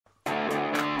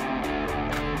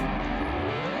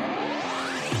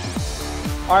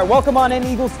All right, welcome on in,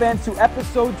 Eagles fans, to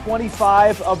episode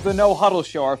 25 of the No-Huddle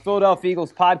Show, our Philadelphia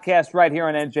Eagles podcast right here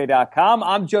on NJ.com.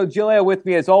 I'm Joe Giglio. With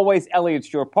me, as always, Elliot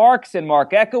Shore-Parks and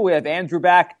Mark Ecko. We have Andrew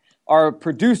back, our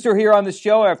producer here on the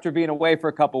show after being away for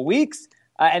a couple weeks.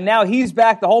 And now he's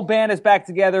back. The whole band is back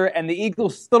together, and the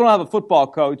Eagles still don't have a football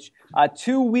coach.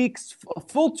 2 weeks,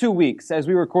 full 2 weeks, as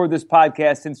we record this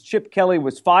podcast, since Chip Kelly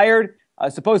was fired.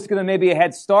 Supposed to give them maybe a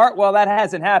head start. Well, that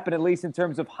hasn't happened, at least in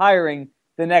terms of hiring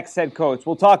the next head coach.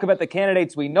 We'll talk about the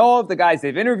candidates we know of, the guys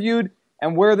they've interviewed,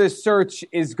 and where this search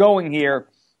is going here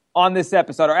on this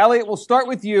episode. Or Elliot, we'll start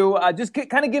with you. Just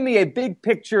kind of give me a big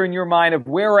picture in your mind of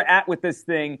where we're at with this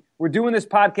thing. We're doing this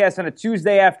podcast on a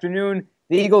Tuesday afternoon.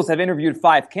 The Eagles have interviewed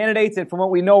 5 candidates, and from what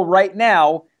we know right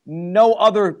now, no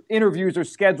other interviews are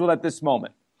scheduled at this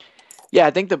moment. Yeah,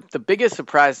 I think the biggest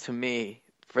surprise to me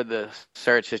for the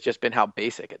search has just been how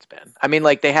basic it's been. I mean,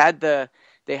 like they had the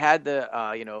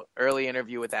early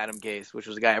interview with Adam Gase, which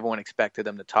was a guy everyone expected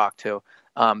them to talk to.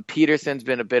 Peterson's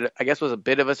been was a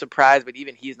bit of a surprise, but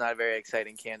even he's not a very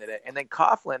exciting candidate. And then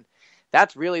Coughlin,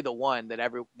 that's really the one that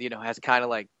has kind of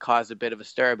like caused a bit of a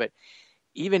stir. But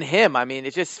even him, I mean,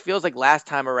 it just feels like last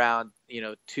time around,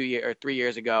 3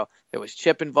 years ago, there was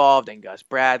Chip involved and Gus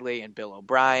Bradley and Bill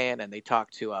O'Brien, and they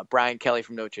talked to Brian Kelly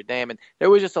from Notre Dame, and there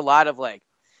was just a lot of like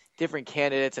different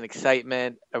candidates and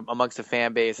excitement amongst the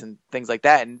fan base and things like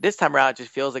that. And this time around, it just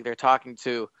feels like they're talking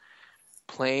to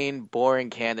plain,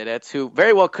 boring candidates who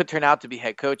very well could turn out to be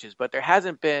head coaches, but there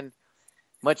hasn't been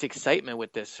much excitement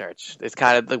with this search. It's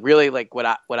kind of really like what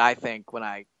I think when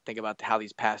I think about how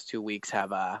these past 2 weeks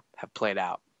have played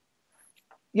out.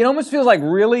 It almost feels like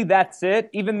really that's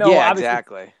it, even though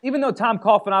exactly. Even though Tom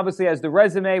Coughlin obviously has the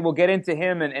resume, we'll get into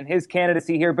him and his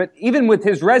candidacy here, but even with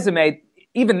his resume,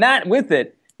 even that with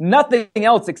it, nothing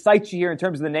else excites you here in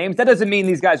terms of the names. That doesn't mean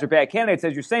these guys are bad candidates,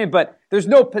 as you're saying, but there's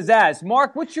no pizzazz.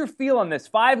 Mark, what's your feel on this?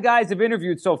 5 guys have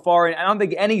interviewed so far, and I don't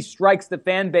think any strikes the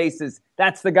fan base as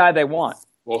that's the guy they want.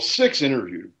 Well, 6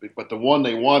 interviewed, but the one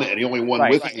they wanted, and the only one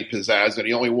with any pizzazz, and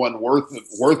the only one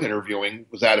worth interviewing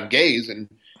was Adam Gase, and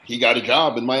he got a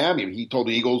job in Miami. He told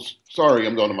the Eagles, sorry,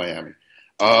 I'm going to Miami.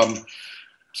 The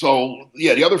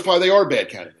other 5, they are bad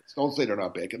candidates. Don't say they're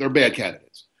not bad. They're bad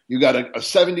candidates. You got a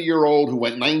 70-year-old who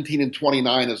went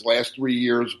 19-29 his last 3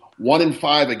 years,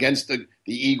 1-5 against the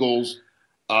Eagles.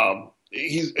 I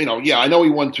know he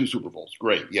won 2 Super Bowls.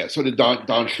 Great. Yeah, so did Don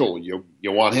Shula.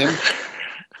 You want him?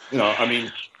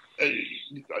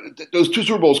 Those 2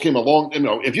 Super Bowls came along.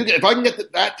 If I can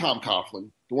get that Tom Coughlin,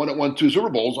 the one that won 2 Super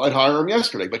Bowls, I'd hire him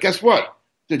yesterday. But guess what?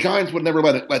 The Giants would never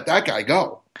let that guy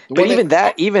go. But even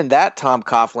that Tom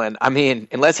Coughlin, I mean,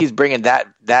 unless he's bringing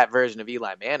that version of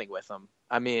Eli Manning with him,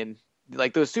 I mean,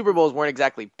 like those Super Bowls weren't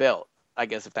exactly built, I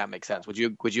guess, if that makes sense. Would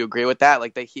you agree with that?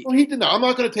 Like he did not. I'm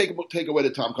not going to take away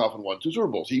that Tom Coughlin won 2 Super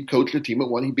Bowls. He coached a team that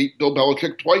won. He beat Bill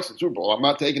Belichick twice in Super Bowl. I'm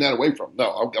not taking that away from him.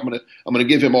 No, I'm going to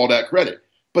give him all that credit.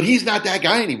 But he's not that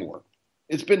guy anymore.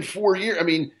 It's been 4 years. I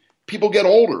mean, people get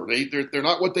older. They're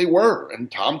not what they were,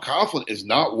 and Tom Coughlin is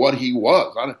not what he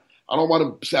was. I don't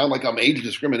want to sound like I'm age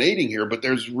discriminating here, but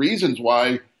there's reasons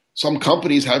why some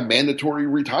companies have mandatory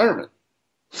retirement.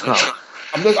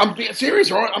 I'm being serious.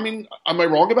 I mean, am I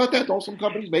wrong about that? Don't some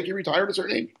companies make you retire at a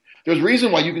certain age? There's a reason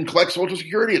why you can collect Social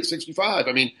Security at 65.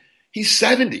 I mean, he's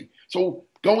 70. So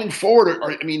going forward,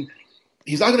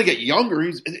 he's not going to get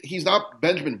younger. He's not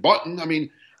Benjamin Button. I mean,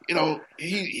 what are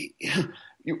you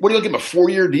going to give him, a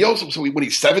 4-year deal? So when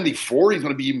he's 74, he's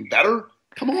going to be even better?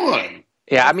 Come on.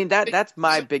 Yeah, I mean, that's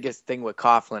my biggest thing with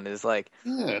Coughlin is like,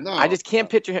 I just can't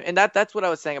picture him. And that's what I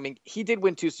was saying. I mean, he did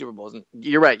win 2 Super Bowls. And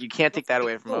you're right. You can't take that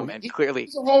away from him. And clearly,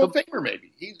 he's a Hall of Famer,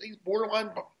 maybe. He's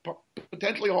borderline,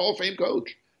 potentially a Hall of Fame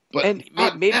coach. But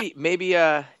maybe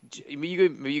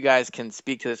you guys can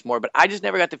speak to this more, but I just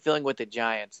never got the feeling with the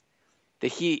Giants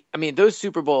that those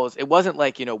Super Bowls, it wasn't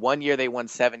like, 1 year they won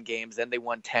 7 games, then they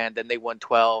won 10, then they won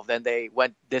 12, then they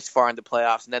went this far in the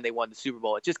playoffs, and then they won the Super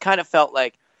Bowl. It just kind of felt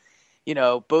like,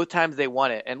 both times they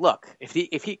won it. And look, if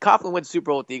Coughlin wins Super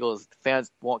Bowl with the Eagles,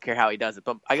 fans won't care how he does it.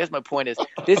 But I guess my point is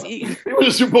this: he wins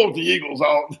a Super Bowl with the Eagles.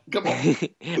 Come on.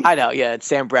 I know, yeah.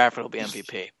 Sam Bradford will be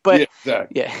MVP. But yeah,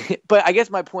 exactly. But I guess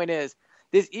my point is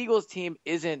this Eagles team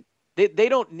isn't. They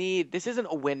don't need – this isn't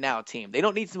a win-now team. They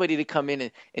don't need somebody to come in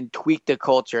and tweak the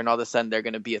culture and all of a sudden they're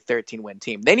going to be a 13-win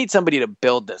team. They need somebody to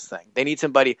build this thing. They need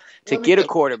somebody to get a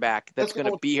quarterback that's going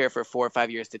to be here for 4 or 5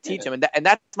 years to teach them. And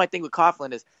that's my thing with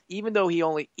Coughlin is even though he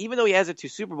has 2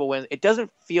 Super Bowl wins, it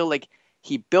doesn't feel like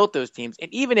he built those teams.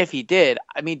 And even if he did,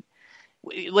 I mean,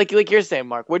 like you're saying,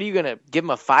 Mark, what are you going to give him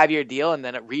a 5-year deal and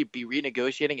then be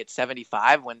renegotiating at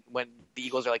 75 when the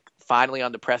Eagles are like finally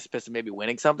on the precipice of maybe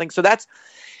winning something? So that's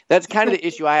kind of the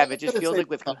issue I have. It just feels like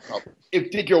with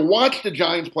did you watch the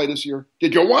Giants play this year?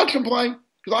 Did you watch them play?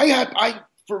 Because I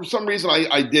for some reason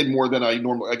I did more than I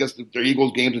normally. I guess the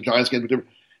Eagles games and Giants games were different.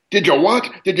 Did you watch?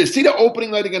 Did you see the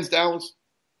opening night against Dallas?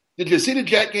 Did you see the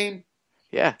Jet game?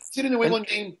 Yeah. See the New England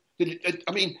game? Did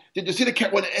you see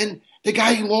the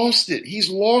guy? He lost it. He's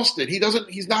lost it.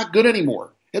 He's not good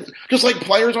anymore. It's just like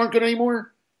players aren't good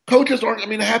anymore. Coaches aren't. I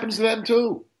mean, it happens to them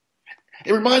too.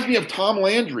 It reminds me of Tom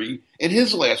Landry in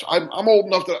his last. I'm old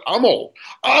enough that I'm old.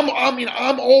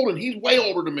 I'm old, and he's way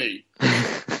older than me.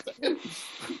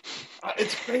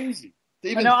 It's crazy.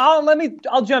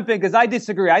 I'll jump in because I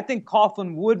disagree. I think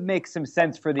Coughlin would make some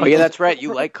sense for the Eagles. Yeah, that's right.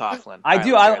 You like Coughlin. I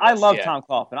do. I love Tom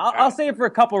Coughlin. I'll say it for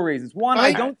a couple of reasons. One,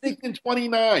 I don't think in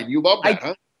 29. You love that,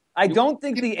 huh? I don't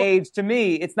think the age, to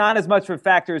me, it's not as much of a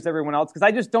factor as everyone else because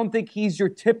I just don't think he's your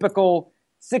typical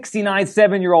 69,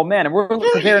 7-year-old man. And we're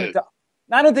comparing it to.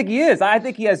 I don't think he is. I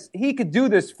think he could do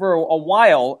this for a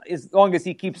while as long as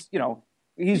he keeps,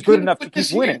 he's good enough to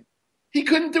keep winning. He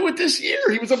couldn't do it this year.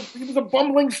 He was a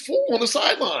bumbling fool on the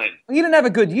sideline. He didn't have a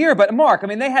good year, but Mark, I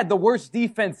mean, they had the worst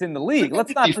defense in the league.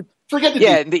 Let's not forget the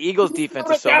defense. The Eagles' defense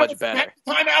is so much better.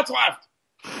 Timeouts left.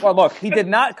 Well, look, he did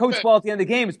not coach well at the end of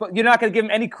the games, but you're not going to give him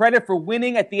any credit for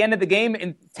winning at the end of the game.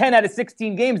 In 10 out of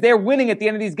 16 games, they're winning at the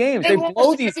end of these games. They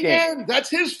blow these games. That's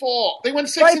his fault. They went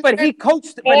 6. Right, but he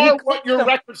coached. What your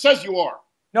record says you are.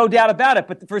 No doubt about it.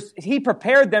 But he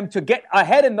prepared them to get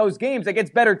ahead in those games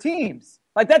against better teams.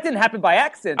 Like that didn't happen by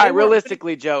accident. All right,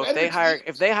 realistically, Joe, if they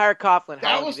hire Coughlin,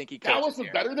 how do you think he coaches? Dallas was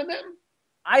better than them.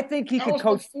 I think he could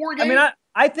coach. I mean,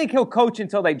 I think he'll coach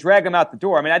until they drag him out the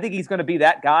door. I mean, I think he's going to be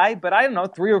that guy, but I don't know,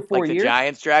 3 or 4 years. Like the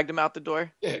Giants dragged him out the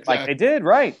door? Yeah, exactly. Like they did,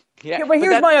 right. Yeah, but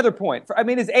here's my other point. I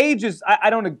mean, his age is, I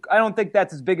don't think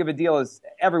that's as big of a deal as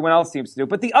everyone else seems to do.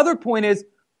 But the other point is,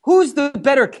 who's the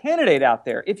better candidate out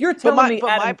there? If you're telling me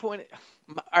Adam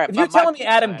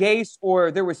Gase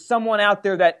or there was someone out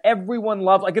there that everyone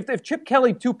loved, like if Chip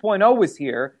Kelly 2.0 was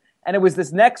here and it was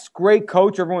this next great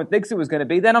coach everyone thinks it was going to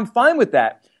be, then I'm fine with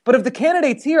that. But if the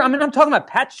candidate's here, I mean, I'm talking about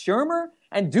Pat Shurmur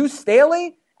and Deuce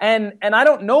Staley, and I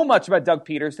don't know much about Doug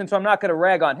Peterson, so I'm not going to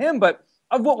rag on him. But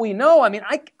of what we know, I mean,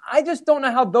 I just don't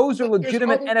know how those are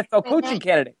legitimate NFL coaching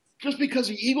candidates. Just because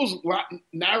the Eagles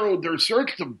narrowed their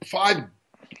search to 5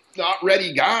 not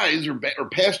ready guys or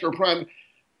past their prime,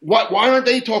 why aren't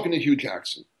they talking to Hugh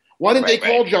Jackson? Why didn't they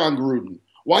call John Gruden?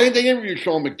 Why didn't they interview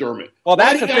Sean McDermott? Well,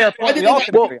 that's a fair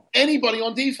point. Anybody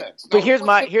on defense? But here's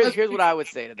what I would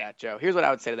say to that, Joe. Here's what I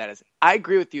would say to that is I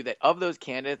agree with you that of those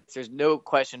candidates, there's no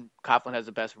question Coughlin has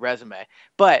the best resume.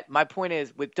 But my point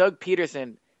is with Doug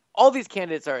Peterson, all these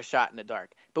candidates are a shot in the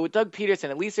dark. But with Doug Peterson,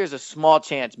 at least there's a small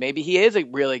chance. Maybe he is a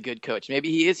really good coach.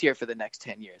 Maybe he is here for the next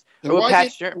 10 years. Why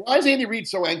is Andy Reid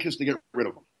so anxious to get rid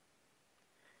of him?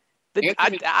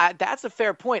 That's a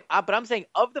fair point. But I'm saying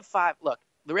of the 5, look,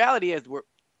 the reality is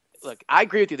I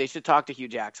agree with you. They should talk to Hugh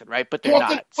Jackson, right? But they're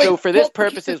not. So for this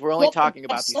purposes, we're only talking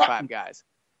about these 5 guys.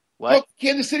 What? Look,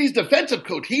 Kansas City's defensive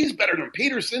coach, he's better than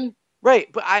Peterson.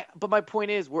 Right, but my point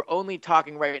is we're only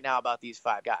talking right now about these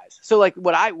 5 guys. So like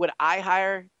would I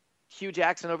hire Hugh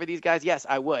Jackson over these guys? Yes,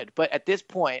 I would. But at this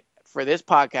point, for this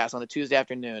podcast on a Tuesday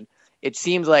afternoon, it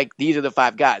seems like these are the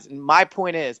 5 guys. And my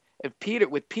point is,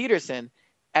 with Peterson,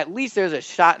 at least there's a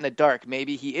shot in the dark.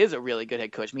 Maybe he is a really good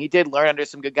head coach. I mean, he did learn under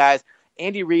some good guys.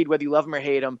 Andy Reid, whether you love him or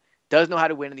hate him, does know how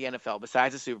to win in the NFL.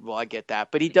 Besides the Super Bowl, I get that.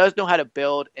 But he does know how to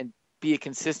build and be a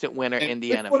consistent winner in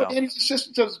the NFL. One of Andy's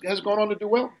assistants has gone on to do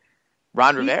well.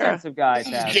 Ron Rivera. Defensive guys.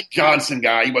 Jim Johnson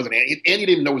guy. He wasn't Andy. Andy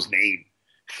didn't know his name.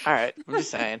 All right, I'm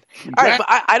just saying. All right, but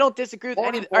I don't disagree with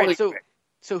any. All right,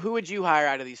 so who would you hire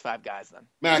out of these 5 guys then?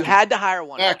 McAdoo. You had to hire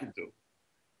one.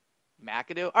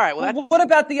 McAdoo. All right. Well, what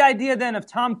about the idea then of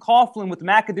Tom Coughlin with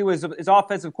McAdoo as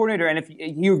offensive coordinator, and if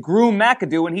you groom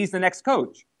McAdoo and he's the next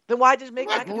coach? Then why just make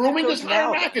McAdoo grooming? Just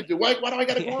hire McAdoo. Why do I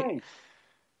got to groom?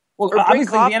 Well,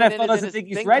 obviously the NFL doesn't think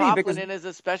he's ready because in as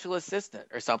a special assistant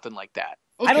or something like that.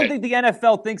 Okay. I don't think the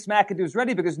NFL thinks McAdoo's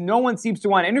ready because no one seems to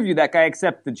want to interview that guy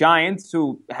except the Giants,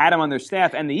 who had him on their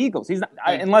staff, and the Eagles. He's not,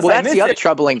 unless that's the other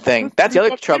troubling thing. That's the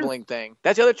other troubling thing.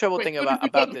 That's the other troubling thing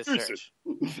about this search.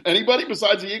 Anybody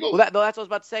besides the Eagles? Well, that's what I was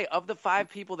about to say. Of the 5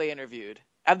 people they interviewed,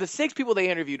 of the 6 people they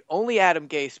interviewed, only Adam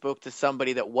Gase spoke to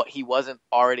somebody that he wasn't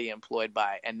already employed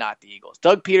by, and not the Eagles.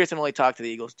 Doug Peterson only talked to the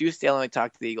Eagles. Deuce Staley only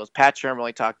talked to the Eagles. Pat Shurmur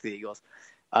only talked to the Eagles.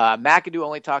 McAdoo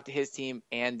only talked to his team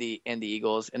and the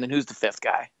Eagles. And then who's the 5th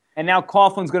guy? And now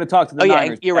Coughlin's going to talk to the Niners.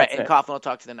 And you're right. And Coughlin will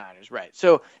talk to the Niners, right?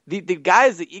 So the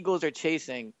guys the Eagles are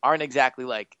chasing aren't exactly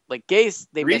like Gase.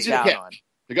 They missed out on.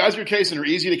 The guys you're chasing are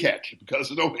easy to catch because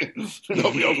nobody else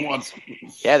wants them.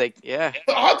 Yeah.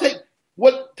 I'll take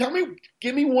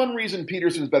give me one reason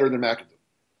Peterson's better than McAdoo.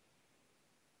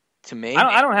 To me,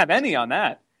 I don't have any on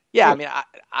that. Yeah, I mean,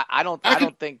 I don't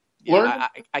think.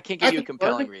 I can't give you a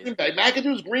compelling reason.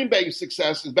 McAdoo's Green Bay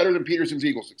success is better than Peterson's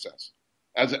Eagles success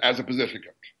as a position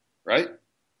coach, right?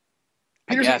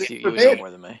 Peterson, I guess you know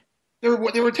more than me. They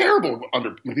were terrible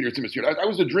under Peterson this year. I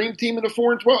was the dream team in the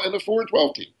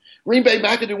 4-12 team. Green Bay,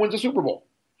 McAdoo wins the Super Bowl.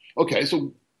 Okay,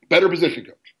 so better position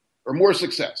coach or more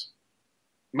success.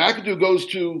 McAdoo goes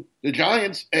to the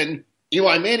Giants and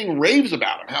Eli Manning raves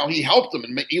about him, how he helped him,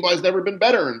 and Eli's never been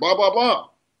better, and blah, blah, blah.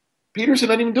 Peterson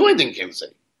didn't even do anything in Kansas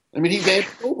City. I mean, he gave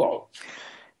the Pro Bowl.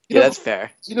 Yeah, that's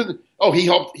fair. He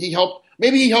helped.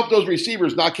 Maybe he helped those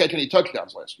receivers not catch any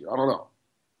touchdowns last year. I don't know.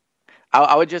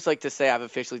 I would just like to say I've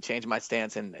officially changed my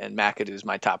stance, and McAdoo's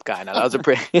my top guy. Now that was a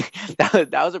pretty that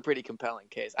was a pretty compelling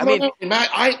case.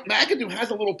 McAdoo has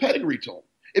a little pedigree to him.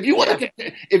 If you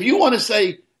want to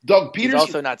say Doug Peterson, he's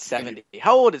also not 70.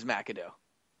 How old is McAdoo?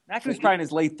 McAdoo's probably in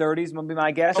his late 30s, would be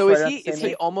my guess. So is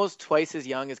he almost twice as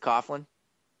young as Coughlin?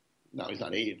 No, he's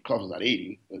not 80. Coughlin's not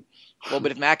 80.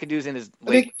 But if McAdoo's in his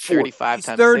late 35 he's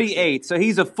times 38,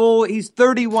 60. So he's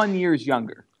 31 years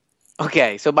younger.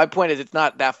 Okay, so my point is it's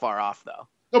not that far off, though.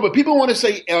 No, but people want to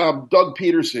say Doug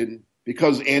Peterson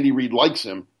because Andy Reid likes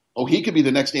him. Oh, he could be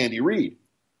the next Andy Reid.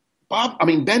 Ben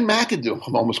McAdoo.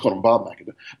 I'm almost calling him Bob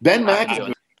McAdoo. Ben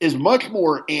McAdoo is much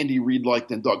more Andy Reid-like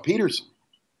than Doug Peterson.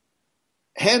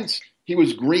 Hence, he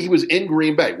was in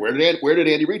Green Bay. Where did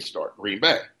Andy Reid start? Green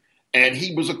Bay. And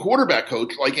he was a quarterback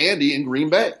coach like Andy in Green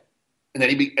Bay. And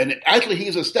then actually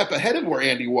he's a step ahead of where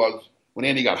Andy was when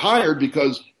Andy got hired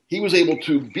because he was able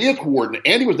to be a coordinator.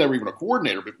 Andy was never even a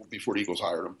coordinator before the Eagles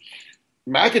hired him.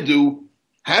 McAdoo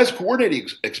has coordinating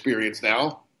experience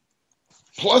now,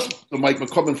 plus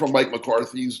coming from Mike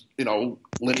McCarthy's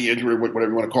lineage or whatever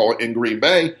you want to call it in Green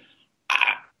Bay.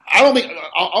 I don't think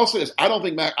I'll say this. I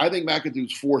think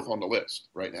McAdoo's fourth on the list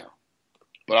right now.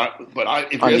 But on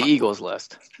the Eagles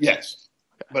list, yes.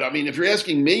 But I mean, if you're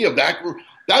asking me of that group,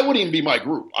 that wouldn't even be my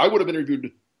group. I would have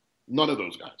interviewed none of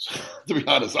those guys. To be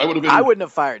honest, I wouldn't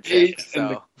have fired Chip.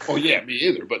 Oh yeah, me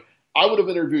either. But I would have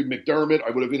interviewed McDermott.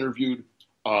 I would have interviewed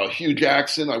Hugh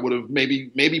Jackson. I would have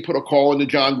maybe put a call into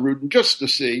John Gruden just to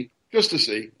see. I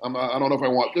don't know if I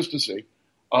want just to see.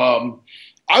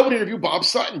 I would interview Bob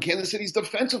Sutton, Kansas City's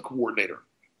defensive coordinator.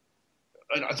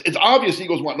 It's obvious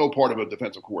Eagles want no part of a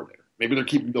defensive coordinator. Maybe they're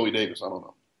keeping Billy Davis. I don't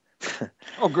know.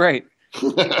 Oh, great.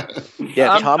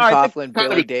 Yeah, Tom Coughlin,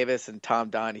 Billy Davis, and Tom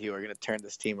Donahue are going to turn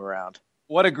this team around.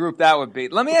 What a group that would be.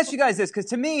 Let me ask you guys this, because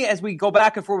to me, as we go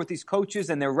back and forth with these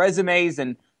coaches and their resumes,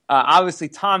 and obviously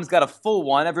Tom's got a full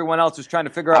one. Everyone else is trying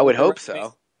to figure out. I would hope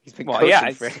so. He's been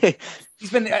coaching he's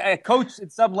been a coach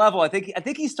at some level. I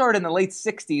think he started in the late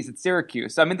 '60s at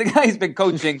Syracuse. I mean, the guy's been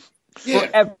coaching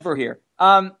forever here.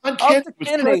 Of the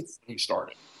candidates, he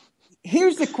started.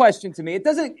 Here's the question to me.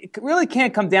 It really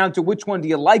can't come down to which one do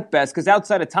you like best, because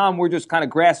outside of Tom, we're just kind of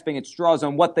grasping at straws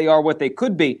on what they are, what they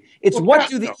could be. It's what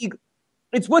do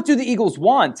the Eagles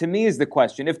want, to me, is the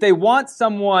question. If they want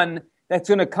someone that's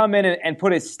going to come in and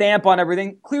put his stamp on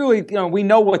everything, clearly, we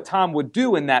know what Tom would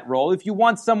do in that role. If you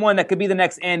want someone that could be the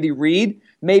next Andy Reid,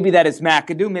 maybe that is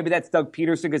McAdoo, maybe that's Doug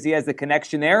Peterson because he has the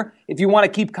connection there. If you want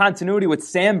to keep continuity with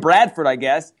Sam Bradford, I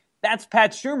guess, that's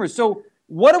Pat Shurmur. So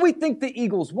what do we think the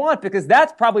Eagles want? Because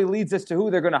that probably leads us to who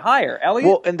they're going to hire. Elliot?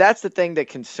 Well, and that's the thing that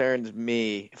concerns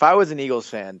me. If I was an Eagles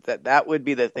fan, that would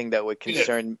be the thing that would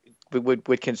concern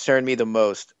me the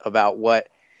most about what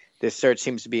this search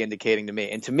seems to be indicating to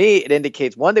me. And to me, it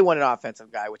indicates, one, they want an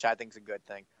offensive guy, which I think is a good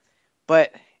thing.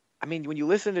 But, I mean, when you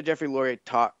listen to Jeffrey Lurie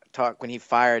talk when he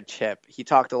fired Chip, he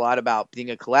talked a lot about being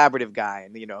a collaborative guy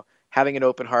and, having an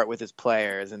open heart with his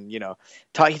players. And, he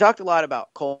talked a lot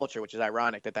about culture, which is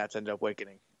ironic that that's ended up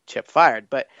getting Chip fired.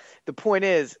 But the point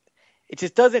is, it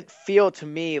just doesn't feel to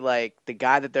me like the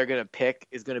guy that they're going to pick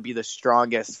is going to be the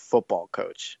strongest football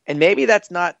coach. And maybe that's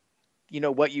not,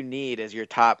 what you need as your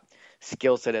top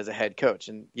skill set as a head coach.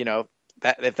 And,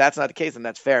 if that's not the case, then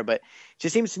that's fair. But it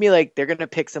just seems to me like they're going to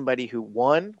pick somebody who,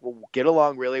 one, will get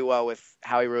along really well with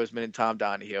Howie Roseman and Tom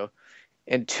Donahue,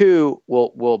 and two,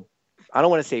 will I don't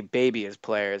want to say baby his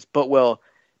players, but will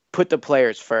put the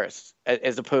players first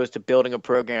as opposed to building a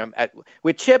program.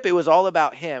 With Chip, it was all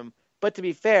about him. But to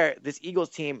be fair, this Eagles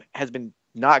team has been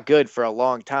not good for a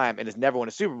long time and has never won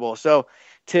a Super Bowl. So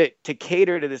to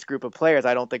cater to this group of players,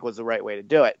 I don't think was the right way to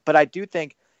do it. But I do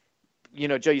think,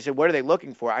 Joe, you said, what are they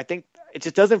looking for? I think it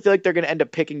just doesn't feel like they're going to end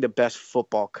up picking the best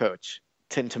football coach.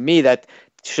 To me, that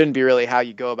shouldn't be really how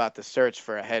you go about the search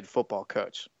for a head football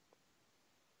coach.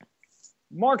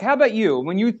 Mark, how about you?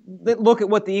 When you look at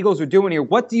what the Eagles are doing here,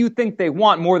 what do you think they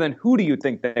want more than who do you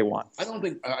think they want? I don't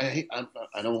think I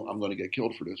know I'm going to get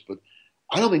killed for this, but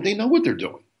I don't think they know what they're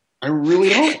doing. I really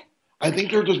don't. I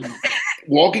think they're just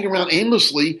walking around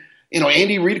aimlessly.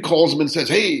 Andy Reid calls them and says,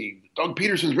 "Hey, Doug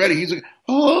Peterson's ready." He's like,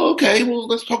 "Oh, okay. Well,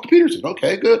 let's talk to Peterson."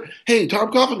 Okay, good. Hey, Tom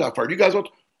Coughlin got fired. You guys want?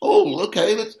 Oh,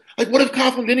 okay. What if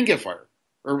Coughlin didn't get fired?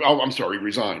 Or I'm sorry,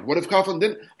 resigned. What if Coughlin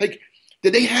didn't?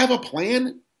 Did they have a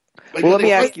plan? Well, let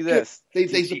me ask you this.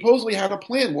 They supposedly had a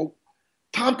plan. Well,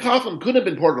 Tom Coughlin couldn't have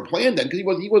been part of the plan then because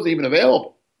he wasn't even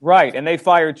available. Right, and they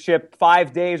fired Chip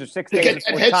 5 days or 6 days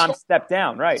before Tom stepped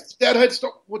down. Right. That head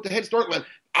start with the head start line.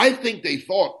 I think they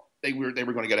thought they were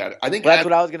going to get at it. I think that's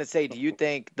what I was going to say. Do you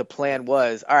think the plan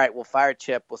was, all right, we'll fire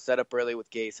Chip, we'll set up early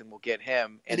with Gase, and we'll get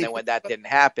him? And then when that didn't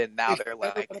happen, now they're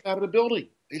like, let him out of the building.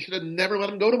 They should have never let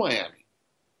him go to Miami.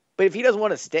 But if he doesn't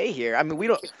want to stay here, I mean, we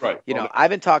don't. Right. I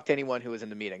haven't talked to anyone who was in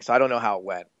the meeting, so I don't know how it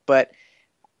went. But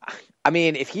I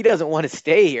mean, if he doesn't want to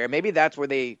stay here, maybe that's where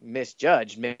they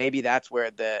misjudged. Maybe that's where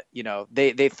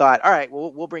they thought, all right,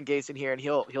 we'll bring Gase in here and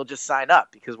he'll just sign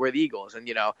up because we're the Eagles. And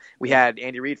we had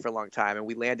Andy Reid for a long time, and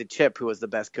we landed Chip, who was the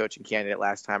best coaching candidate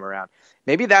last time around.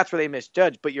 Maybe that's where they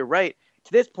misjudged. But you're right.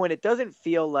 To this point, it doesn't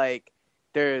feel like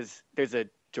there's a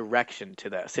direction to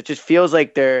this. It just feels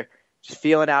like they're just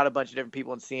feeling out a bunch of different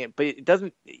people and seeing it. But it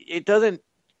doesn't,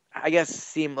 I guess,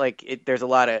 seem like there's a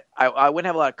lot of – I wouldn't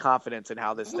have a lot of confidence in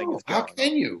how this thing is going. How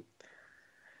can you?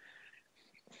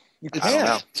 I don't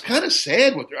know. It's kind of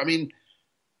sad.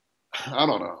 I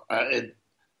don't know.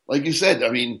 Like you said,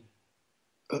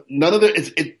 none of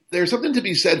there's something to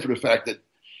be said for the fact that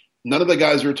none of the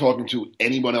guys they're talking to,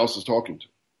 anyone else is talking to.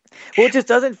 Well, it just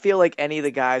doesn't feel like any of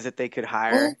the guys that they could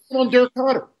hire. Well, on Dirk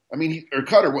Cutter.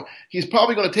 He's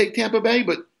probably going to take Tampa Bay,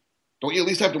 but don't you at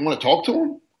least have to want to talk to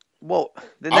him? Well,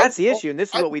 then that's the issue, and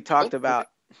this is what we talked about.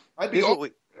 I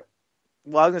was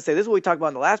going to say, this is what we talked about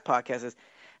in the last podcast is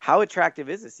how attractive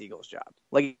is this Eagles job?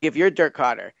 Like, if you're Dirk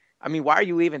Cutter, why are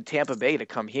you leaving Tampa Bay to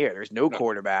come here? There's no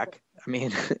quarterback.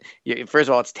 First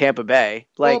of all, it's Tampa Bay.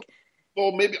 Well,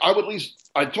 maybe I would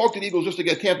I'd talk to the Eagles just to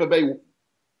get Tampa Bay.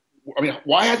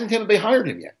 Why hasn't Tampa Bay hired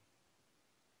him yet?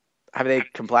 Have they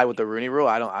complied with the Rooney Rule?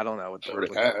 I don't know.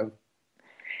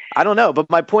 I don't know, but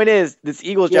my point is, this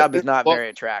Eagles job is not very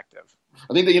attractive.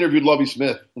 I think they interviewed Lovie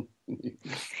Smith.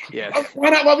 Yeah. Why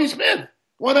not Lovie Smith?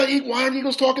 Why aren't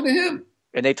Eagles talking to him?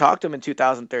 And they talked to him in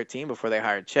 2013 before they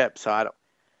hired Chip. So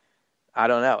I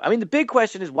don't know. The big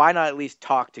question is why not at least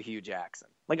talk to Hugh Jackson?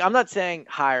 I'm not saying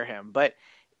hire him, but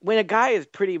when a guy is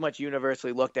pretty much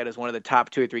universally looked at as one of the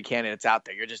top 2 or 3 candidates out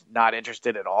there, you're just not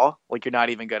interested at all. You're not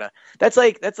even gonna. That's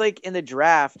like in the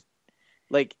draft.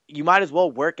 You might as well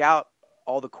work out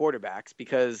all the quarterbacks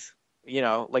because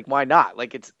why not?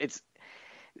 It's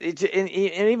and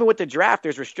even with the draft,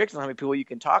 there's restrictions on how many people you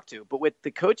can talk to. But with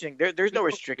the coaching, there's no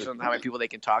restrictions on how many people they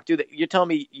can talk to. You're telling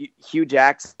me Hugh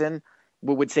Jackson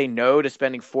would say no to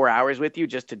spending 4 hours with you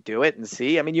just to do it and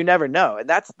see? You never know. And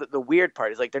that's the weird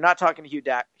part is they're not talking to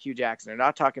Hugh Jackson. They're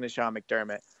not talking to Sean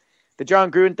McDermott. The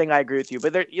John Gruden thing, I agree with you.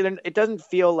 But it doesn't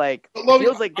feel like – it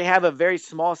feels like they have a very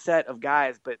small set of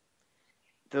guys, but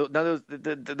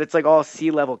that's all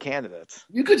C-level candidates.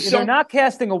 They're not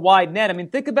casting a wide net.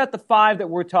 Think about the 5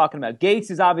 that we're talking about. Gates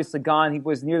is obviously gone. He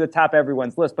was near the top of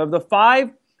everyone's list. But of the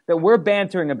 5 that we're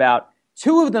bantering about,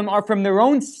 2 of them are from their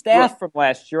own staff from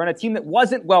last year on a team that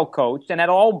wasn't well coached and had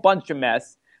a whole bunch of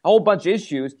mess, a whole bunch of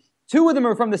issues. 2 of them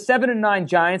are from the 7-9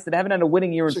 Giants that haven't had a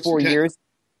winning year in 4 years,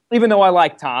 even though I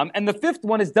like Tom. And the 5th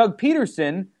one is Doug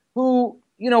Peterson, who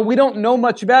we don't know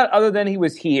much about other than he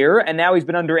was here, and now he's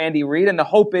been under Andy Reid, and the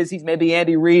hope is he's maybe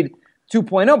Andy Reid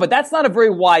 2.0. But that's not a very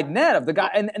wide net of the guy.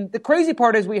 And the crazy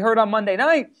part is we heard on Monday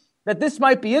night that this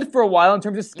might be it for a while in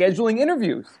terms of scheduling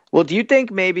interviews. Well, do you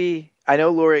think maybe – I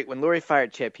know when Lurie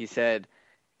fired Chip, he said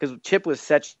 – because Chip was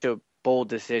such a bold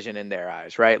decision in their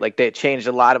eyes, right? They changed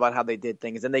a lot about how they did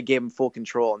things, and they gave him full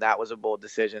control, and that was a bold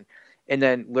decision. And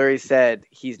then Lurie said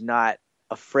he's not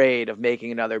afraid of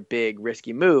making another big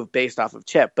risky move based off of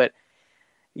Chip. But,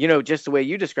 just the way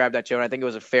you described that, Joe, and I think it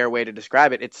was a fair way to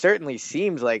describe it, it certainly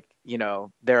seems like,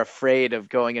 they're afraid of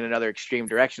going in another extreme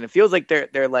direction. It feels like they're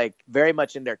very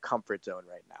much in their comfort zone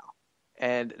right now.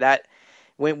 And that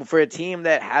for a team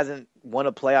that hasn't won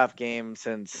a playoff game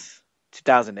since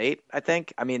 2008, I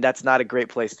think, that's not a great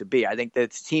place to be. I think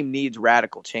that this team needs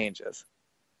radical changes.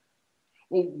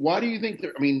 Well, why do you think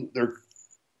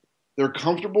they're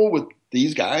comfortable with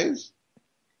these guys?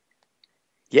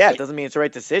 Yeah, it doesn't mean it's the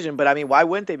right decision, but I mean, why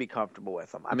wouldn't they be comfortable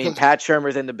with him? I mean, Pat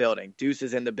Shurmur's in the building. Deuce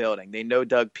is in the building. They know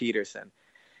Doug Peterson.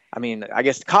 I mean, I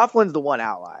guess Coughlin's the one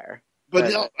outlier.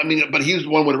 But but he's the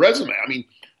one with a resume. I mean,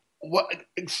 what?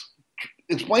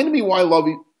 Explain to me why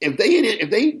Lovie.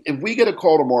 If we get a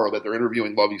call tomorrow that they're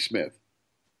interviewing Lovie Smith,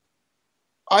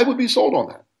 I would be sold on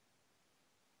that.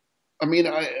 I mean,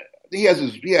 he has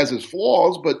his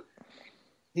flaws, but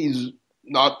he's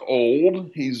not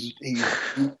old. He's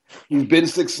been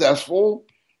successful.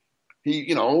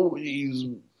 He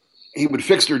would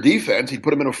fix their defense. He'd put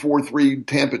them in a 4-3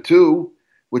 Tampa 2,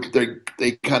 which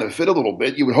they kind of fit a little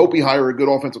bit. You would hope he hire a good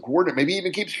offensive coordinator. Maybe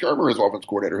even keeps Shurmur as offensive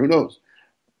coordinator. Who knows?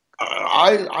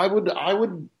 I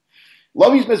would.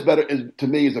 Lovie Smith to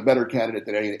me is a better candidate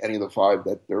than any of the five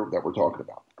that we're talking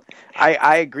about.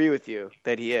 I agree with you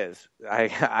that he is.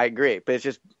 I agree, but it's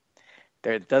just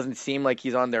there doesn't seem like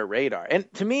he's on their radar.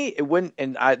 And to me, it wouldn't.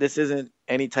 And this isn't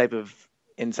any type of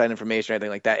inside information or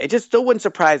anything like that. It just still wouldn't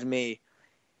surprise me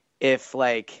if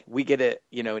like we get an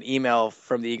email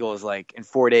from the Eagles like in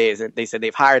 4 days and they said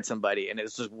they've hired somebody and it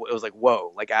was like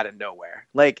whoa, like out of nowhere.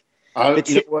 Like you know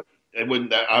what? It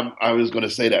wouldn't. I was going to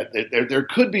say that there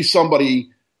could be somebody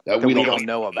that we don't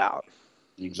know about.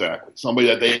 Exactly, somebody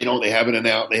that they haven't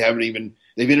announced.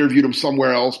 They've interviewed him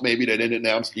somewhere else. Maybe they didn't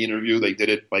announce the interview. They did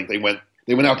it like they went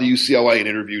out to UCLA and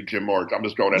interviewed Jim March. I'm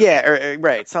just throwing that. Yeah,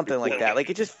 right, something like that. Like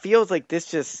it just feels like this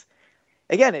just.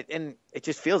 Again, it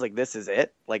just feels like this is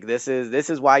it. Like this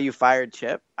is why you fired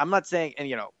Chip. I'm not saying, and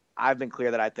I've been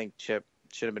clear that I think Chip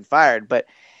should have been fired, but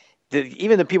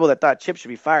even the people that thought Chip should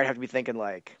be fired have to be thinking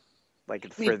like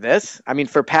for this. I mean,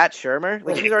 for Pat Shurmur,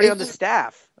 like he's already on the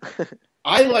staff.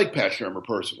 I like Pat Shurmur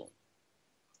personally,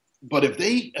 but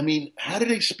how do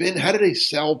they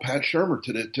sell Pat Shurmur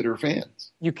to their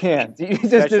fans? You can't.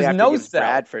 There's no sell.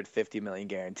 Bradford $50 million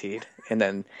guaranteed, and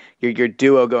then your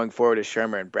duo going forward is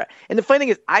Shurmur and Brad. And the funny thing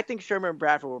is, I think Shurmur and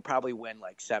Bradford will probably win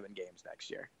like 7 games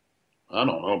next year. I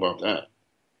don't know about that.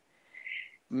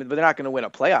 But they're not going to win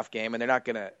a playoff game, and they're not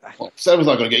going to. Well, 7's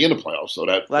not going to get you in the playoffs, so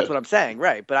that's what I'm saying,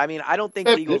 right? But I mean, I don't think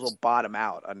the Eagles will bottom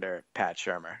out under Pat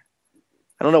Shurmur.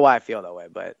 I don't know why I feel that way,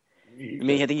 but I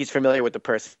think he's familiar with the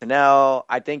personnel.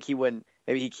 I think he wouldn't.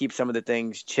 Maybe he keeps some of the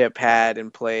things Chip had in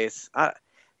place.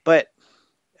 But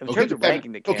in terms of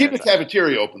ranking the candidates, keep the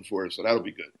cafeteria open for us, so that'll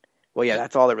be good. Well, yeah,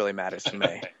 that's all that really matters to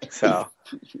me. So,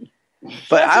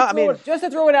 but just to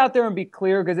throw it out there and be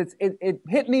clear, because it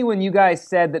hit me when you guys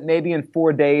said that maybe in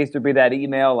 4 days there'd be that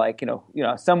email, like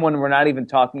someone we're not even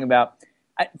talking about.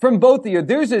 From both of you,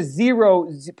 there's a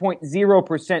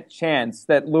 0.0% chance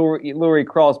that Lurie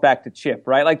crawls back to Chip,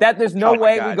 right? Like that. There's no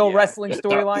way we go wrestling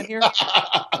storyline here.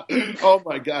 Oh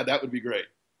my God, that would be great.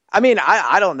 I mean,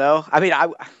 I don't know. I mean, I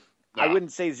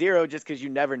wouldn't say 0 just because you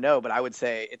never know, but I would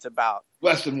say it's about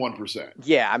less than 1%.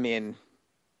 Yeah, I mean,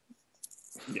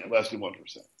 less than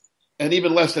 1%, and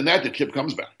even less than that Chip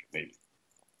comes back, maybe.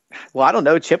 Well, I don't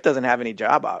know. Chip doesn't have any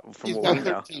job out from what we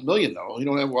know. $13 million though. He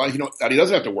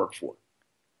doesn't have to work for.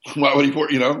 Why would he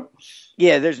work?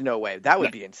 Yeah, there's no way. That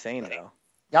would be insane, though.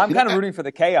 Yeah, I'm kind of rooting for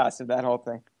the chaos of that whole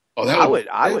thing. Oh, I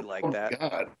would like that.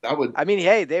 God, that would. I mean,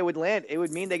 hey, they would land. It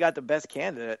would mean they got the best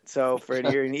candidate. So,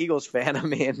 you're an Eagles fan, I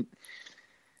mean.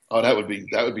 Oh, that would be.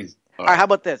 All right, how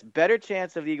about this? Better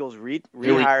chance of the Eagles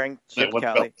rehiring Chip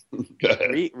Kelly,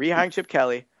 rehiring Chip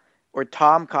Kelly, or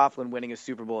Tom Coughlin winning a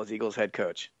Super Bowl as Eagles head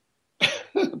coach.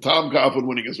 Tom Coughlin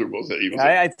winning a Super Bowl as Eagles.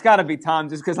 It's got to be Tom,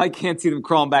 just because I can't see them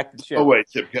crawling back to Chip. Oh wait,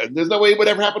 Chip Kelly. There's no way it would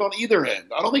ever happen on either end.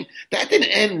 I don't think that didn't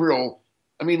end real.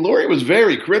 I mean, Lurie was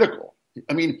very critical.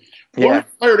 I mean, Lurie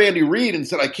fired Andy Reid and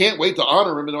said, "I can't wait to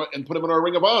honor him and put him in our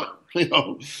Ring of Honor."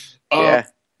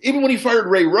 Even when he fired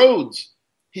Ray Rhodes,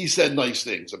 he said nice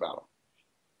things about him.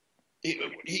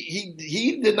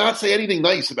 He did not say anything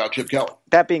nice about Chip Kelly.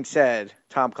 That being said,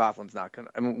 Tom Coughlin's not going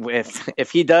to. I mean,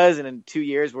 if he does, and in 2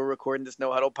 years we're recording this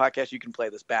No Huddle podcast, you can play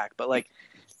this back. But like,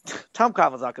 Tom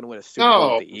Coughlin's not going to win a Super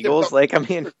Bowl with the Eagles. Like, I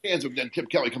mean, fans of Chip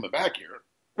Kelly coming back here,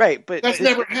 right? But that's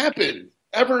never happened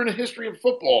ever in the history of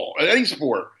football, in any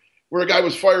sport, where a guy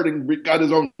was fired and got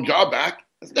his own job back.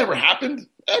 That's never happened.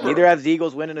 Ever. Neither has the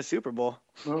Eagles winning a Super Bowl.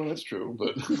 No, that's true,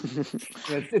 but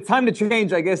it's time to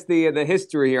change, I guess, the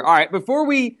history here. All right, before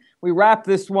we wrap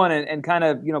this one and kind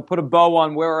of put a bow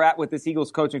on where we're at with this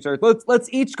Eagles coaching search, let's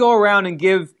each go around and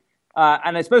give,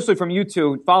 and especially from you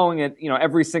two, following it,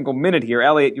 every single minute here.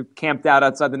 Elliot, you're camped out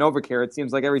outside the NovaCare. It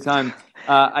seems like every time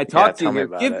I talk to you here.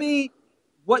 Give me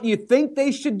what you think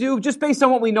they should do, just based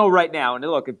on what we know right now. And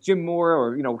look, if Jim Moore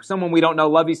or someone we don't know,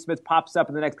 Lovie Smith, pops up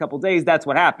in the next couple of days, that's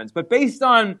what happens. But based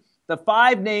on the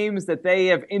 5 names that they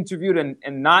have interviewed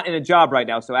and not in a job right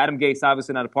now, so Adam Gase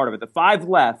obviously not a part of it, the 5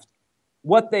 left,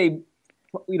 what they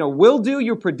will do,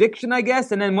 your prediction, I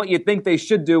guess, and then what you think they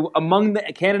should do among the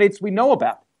candidates we know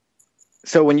about.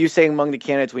 So when you say among the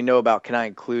candidates we know about, can I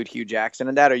include Hugh Jackson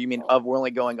in that, or you mean we're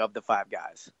only going of the 5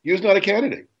 guys? Hugh's not a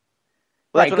candidate.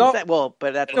 Well, that's what I'm saying. Well,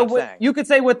 but that's what I'm saying. You could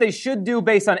say what they should do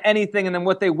based on anything, and then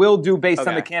what they will do based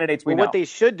on the candidates we know. What they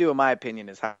should do, in my opinion,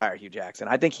 is hire Hugh Jackson.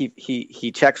 I think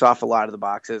he checks off a lot of the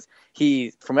boxes.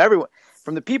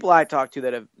 From the people I talked to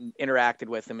that have interacted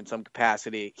with him in some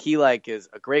capacity, he is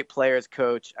a great players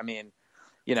coach. I mean,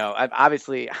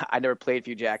 I never played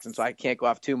Hugh Jackson, so I can't go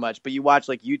off too much. But you watch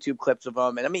YouTube clips of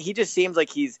him, and I mean, he just seems like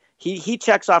he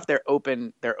checks off their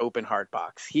open heart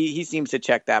box. He seems to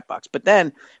check that box. But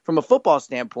then, from a football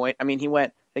standpoint, I mean, he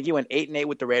went 8-8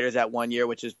 with the Raiders that 1 year,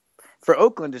 which is for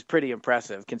Oakland is pretty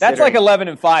impressive. That's like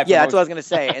 11-5. Yeah, that's what I was gonna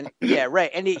say. And yeah,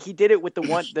 right. And he did it with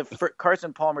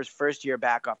Carson Palmer's first year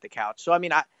back off the couch. So I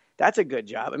mean, that's a good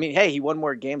job. I mean, hey, he won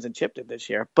more games than Chip did this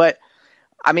year, but.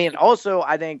 I mean, also,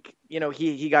 I think,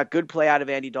 he got good play out of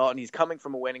Andy Dalton. He's coming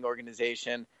from a winning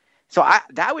organization. So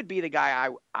that would be the guy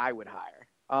I would hire.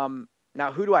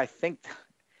 Now, who do I think?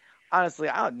 Honestly,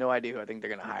 I have no idea who I think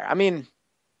they're going to hire. I mean,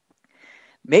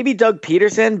 maybe Doug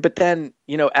Peterson, but then,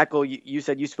 Eckel, you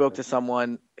said you spoke to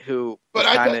someone who. But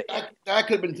that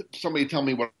could have been somebody telling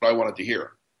me what I wanted to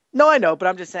hear. No, I know, but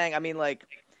I'm just saying, I mean, I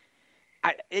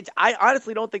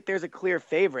honestly don't think there's a clear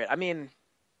favorite. I mean,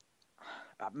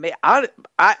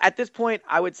 at this point,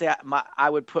 I would say I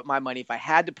would put my money, if I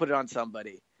had to put it on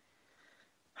somebody.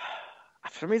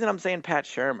 For some reason, I'm saying Pat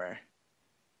Shurmur.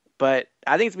 But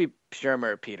I think it's going to be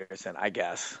Shurmur or Peterson, I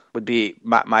guess, would be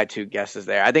my 2 guesses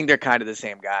there. I think they're kind of the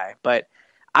same guy. But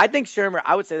I think Shurmur,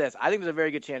 I would say this. I think there's a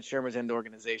very good chance Shurmur's in the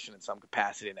organization in some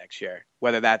capacity next year,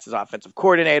 whether that's as offensive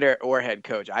coordinator or head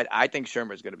coach. I think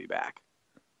Shurmur's going to be back.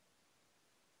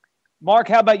 Mark,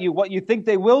 how about you? What you think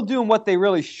they will do and what they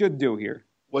really should do here?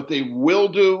 What they will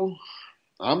do,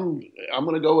 I'm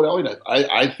going to go with Elliott.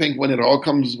 I think when it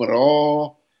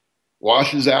all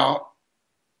washes out,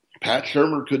 Pat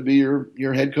Shurmur could be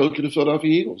your head coach of the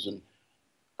Philadelphia Eagles, and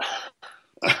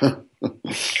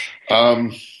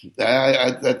and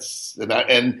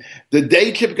the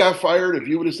day Chip got fired, if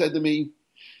you would have said to me,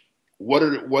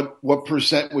 what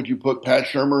percent would you put Pat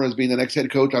Shurmur as being the next head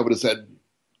coach, I would have said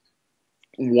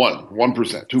 1%,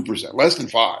 2%, less than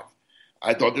 5%.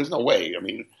 I thought there's no way. I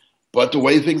mean, but the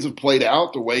way things have played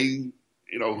out, the way,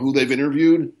 who they've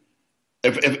interviewed,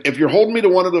 if you're holding me to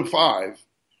one of the 5,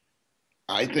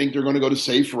 I think they're going to go the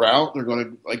safe route. They're going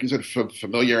to, like you said,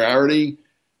 familiarity,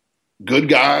 good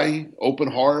guy,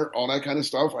 open heart, all that kind of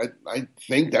stuff. I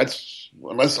think that's,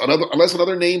 unless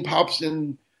another name pops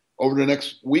in over the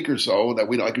next week or so that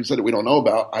like you said, that we don't know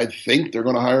about, I think they're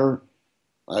going to hire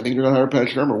Pat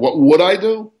Shurmur. What would I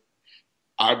do?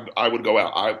 I would go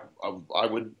out. I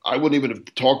wouldn't even have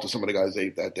talked to some of the guys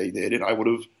that they did, and I would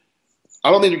have.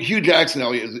 I don't think Hugh Jackson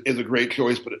is a great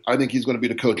choice, but I think he's going to be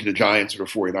the coach of the Giants or the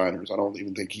 49ers. I don't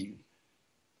even think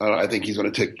I think he's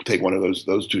going to take one of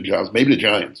those 2 jobs, maybe the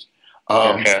Giants.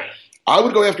 I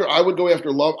would go after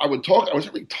Love. I would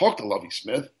certainly talk to Lovie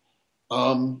Smith,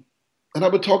 and I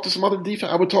would talk to some other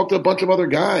defense. I would talk to a bunch of other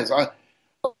guys.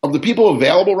 Of the people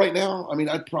available right now, I mean,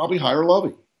 I'd probably hire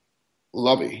Lovie.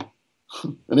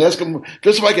 And ask him,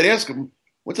 just so I could ask him,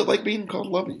 what's it like being called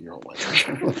Lovie your whole life?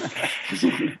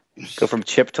 Go from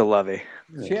Chip to Lovie.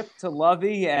 Chip to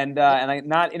Lovie, and I'm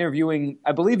not interviewing.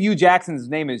 I believe Hugh Jackson's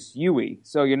name is Huey,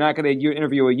 so you're not going to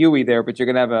interview a Huey there, but you're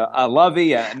going to have a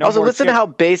Lovie. Also, listen to how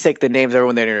basic the names are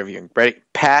when they're interviewing, right?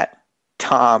 Pat,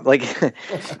 Tom, I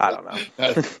don't know.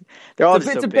 They're all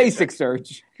it's a basic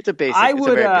search. It's a basic. I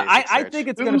think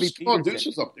it's going to be Peterson. Deuce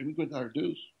is up there. We could hire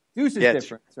Deuce. Deuce is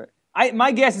different. That's right.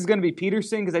 My guess is going to be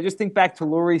Peterson because I just think back to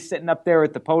Lurie sitting up there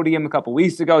at the podium a couple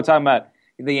weeks ago talking about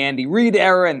the Andy Reid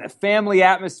era and the family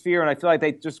atmosphere, and I feel like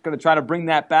they're just going to try to bring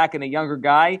that back in a younger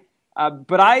guy.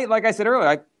 But like I said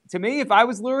earlier, to me, if I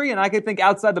was Lurie and I could think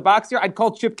outside the box here, I'd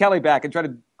call Chip Kelly back and try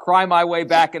to cry my way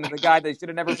back into the guy they should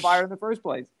have never fired in the first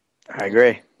place. I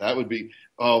agree. That would be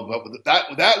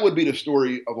that would be the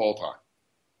story of all time.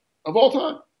 Of all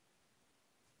time.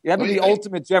 Yeah, that'd be the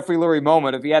ultimate Jeffrey Lurie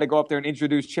moment if he had to go up there and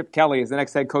introduce Chip Kelly as the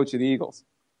next head coach of the Eagles.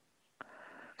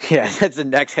 Yeah, that's the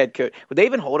next head coach. Would they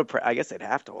even hold I guess they'd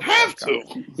have to. Have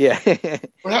to. Yeah.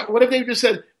 What if they just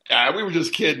said, we were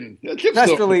just kidding. Press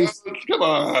release. Come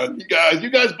on, you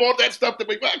guys bought that stuff that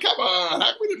we bought. Come on.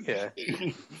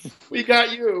 We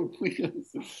got you.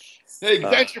 Hey,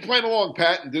 thanks for playing along,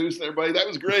 Pat and Deuce and everybody. That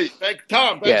was great. Thanks,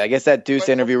 Tom. I guess that Deuce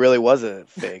interview really was a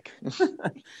fake.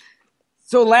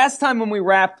 So last time when we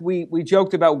wrapped, we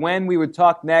joked about when we would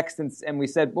talk next, and we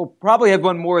said we'll probably have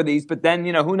one more of these. But then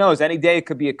who knows? Any day it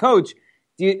could be a coach.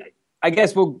 I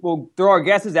guess we'll throw our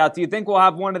guesses out. Do you think we'll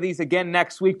have one of these again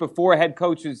next week before a head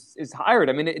coach is hired?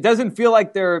 I mean, it doesn't feel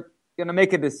like they're going to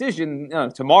make a decision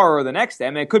tomorrow or the next day.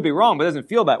 I mean, it could be wrong, but it doesn't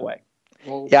feel that way.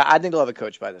 Well, yeah, I think they'll have a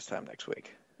coach by this time next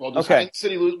week. Well, does Kansas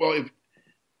City lose? Well,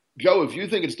 if you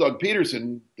think it's Doug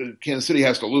Peterson, Kansas City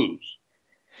has to lose.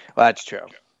 Well, that's true.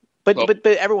 But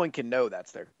everyone can know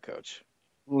that's their coach.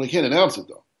 Well, they can't announce it,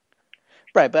 though.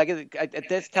 Right, but at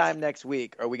this time next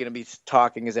week, are we going to be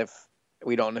talking as if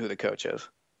we don't know who the coach is?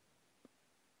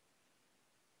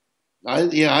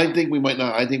 I think we might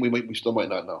not. I think we still might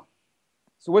not know.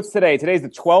 So what's today? Today's the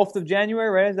 12th of January,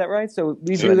 right? Is that right? So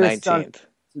we do this on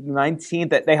the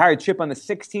 19th. They hired Chip on the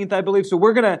 16th, I believe. So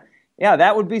we're going to,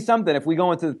 that would be something if we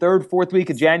go into the third, fourth week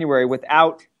of January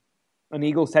without an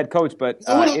Eagles head coach. But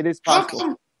it is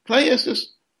possible. Can I ask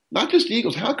this? Not just the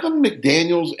Eagles. How come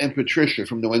McDaniels and Patricia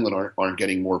from New England aren't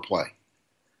getting more play?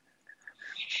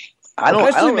 I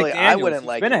wouldn't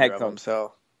like either of them.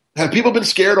 So have people been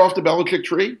scared off the Belichick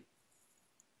tree?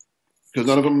 Because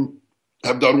none of them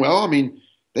have done well. I mean,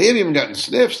 they haven't even gotten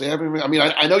sniffs. They haven't.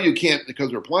 I know you can't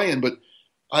because they're playing, but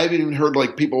I haven't even heard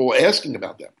people asking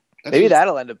about them. Maybe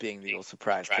that'll end up being the Eagles'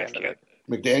 surprise candidate.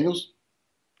 McDaniels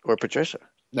or Patricia.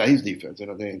 No, he's defense. They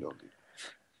ain't going defense.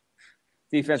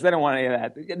 Defense. They don't want any of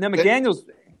that. Now McDaniels,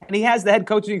 and he has the head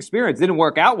coaching experience. Didn't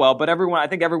work out well, but I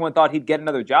think everyone thought he'd get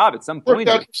another job at some point. Worked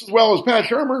out just as well as Pat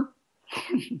Shurmur.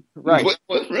 Right.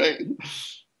 Right.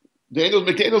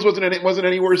 McDaniels wasn't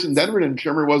any worse in Denver than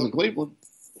Shurmur was in Cleveland.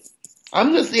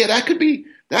 That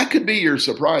could be your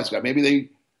surprise guy. Maybe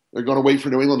they're going to wait for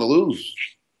New England to lose,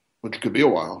 which could be a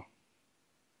while.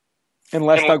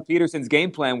 Unless Doug Peterson's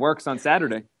game plan works on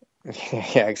Saturday.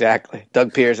 Yeah, exactly.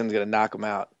 Doug Peterson's going to knock them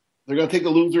out. They're going to take the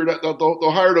loser.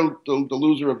 They'll hire the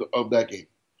loser of that game.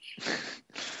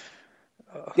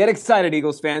 Get excited,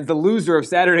 Eagles fans. The loser of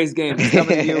Saturday's game is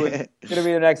coming to you. It's going to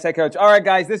be the next head coach. All right,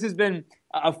 guys, this has been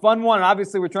a fun one.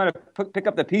 Obviously, we're trying to pick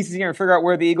up the pieces here and figure out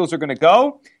where the Eagles are going to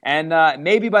go. And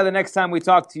maybe by the next time we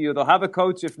talk to you, they'll have a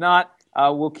coach. If not,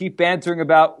 we'll keep bantering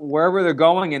about wherever they're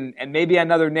going, and maybe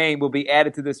another name will be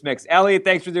added to this mix. Elliot,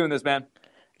 thanks for doing this, man.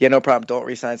 Yeah, no problem. Don't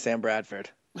re-sign Sam Bradford.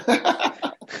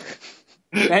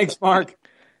 Thanks, Mark.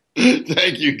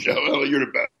 Thank you, Joe. You're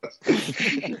the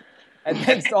best. And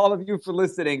thanks to all of you for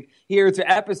listening here to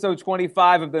episode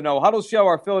 25 of the No-Huddle Show,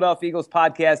 our Philadelphia Eagles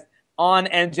podcast on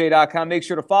NJ.com. Make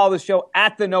sure to follow the show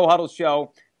at the No-Huddle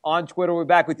Show on Twitter. We'll be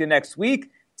back with you next week.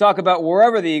 Talk about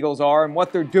wherever the Eagles are and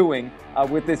what they're doing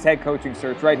with this head coaching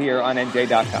search right here on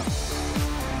NJ.com.